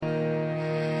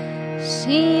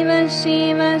Shiva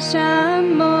Shiva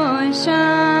Shambho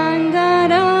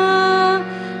Shankara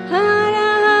Hara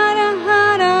Hara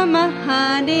Hara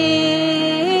Mahadeva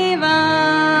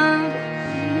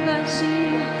Shiva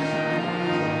Shiva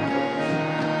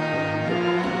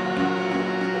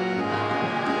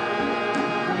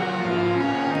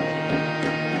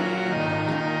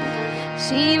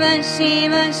Shiva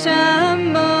Shiva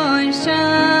Shambho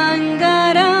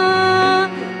Shankara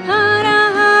Hara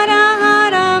Hara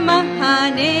Hara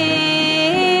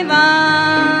Mahadeva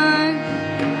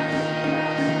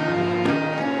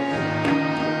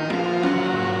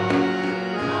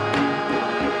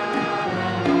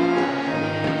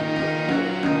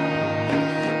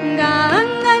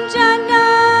Ganga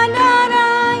Jadadara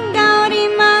Gauri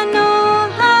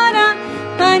Manohara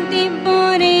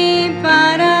Patipuri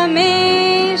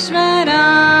Parameshwara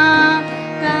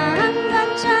Ganga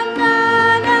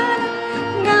Jadadara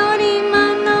Gauri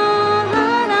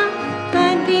Manohara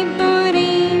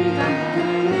Patipuri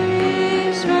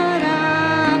Parameshwara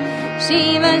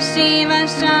Shiva Shiva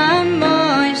Shambho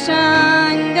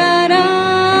Shankara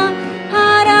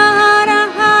Hara Hara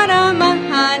Hara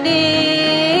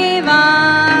Mahadeva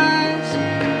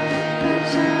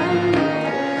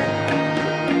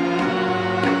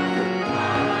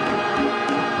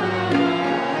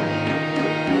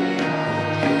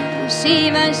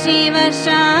Shiva Shiva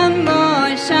Shambho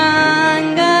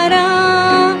Shankara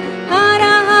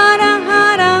Hara Hara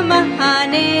Hara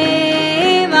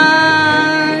Mahadeva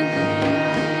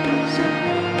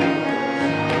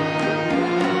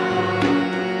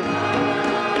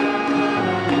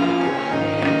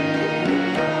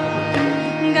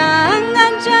Ganga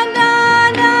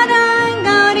Jadadara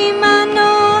Gauri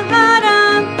Manohara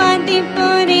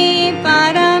Patipuri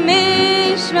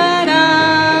Parameshwara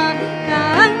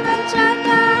Ganga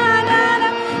Jadadara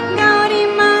Gauri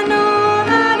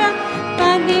Manohara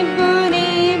Patipuri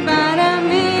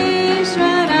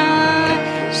Parameshwara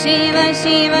Shiva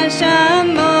Shiva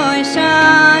Shambho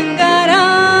Shankara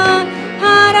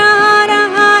Hara Hara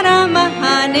Hara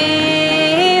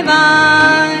Mahadeva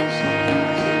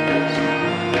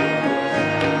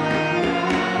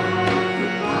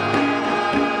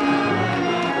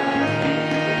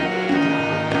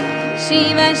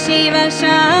Shiva Shiva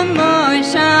Shambho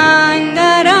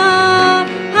Shankara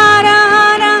Hara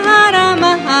Hara Hara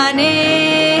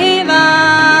Mahadeva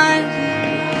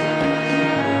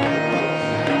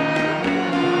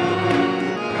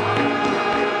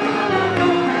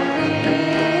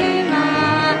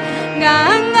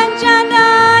Ganga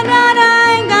Jadadara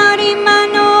Gauri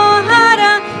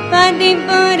Manohara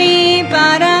Patipuri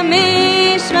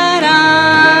Parameshwara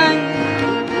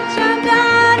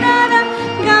Jadadara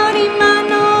Gauri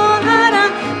Manohara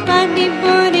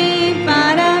Patipuri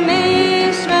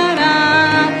Parameshwara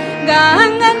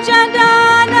Ganga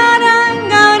Jadadara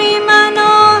Gauri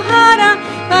Manohara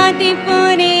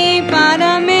Patipuri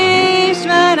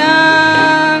Parameshwara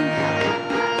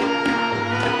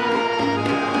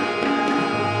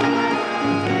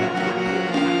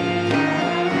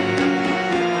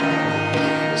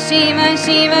Shiva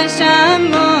Shiva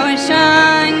Shambho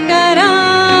Shankara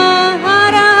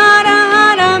Hara Hara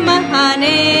Hara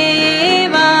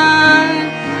Mahadeva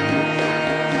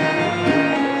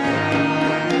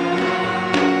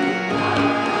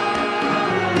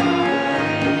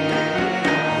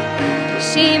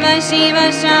Shiva Shiva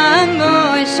Shambho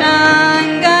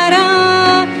Shankara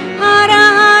Hara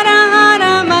Hara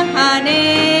Hara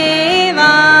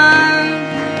Mahadeva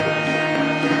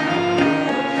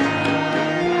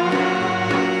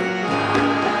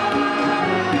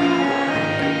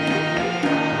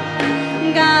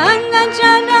Ganga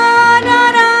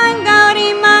Jadadara Gauri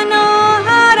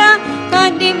Manohara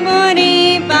Patipuri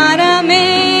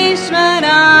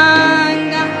Parameshwara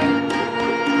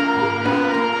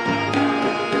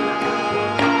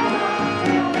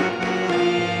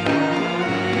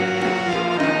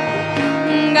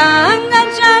Ganga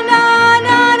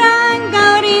Jadadara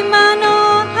Gauri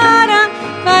Manohara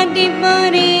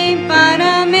Patipuri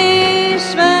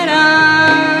Parameshwara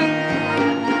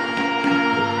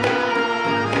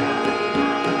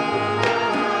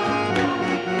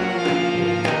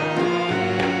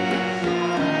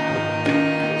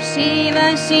Shiva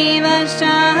Shiva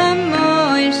Shambho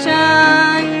Shankara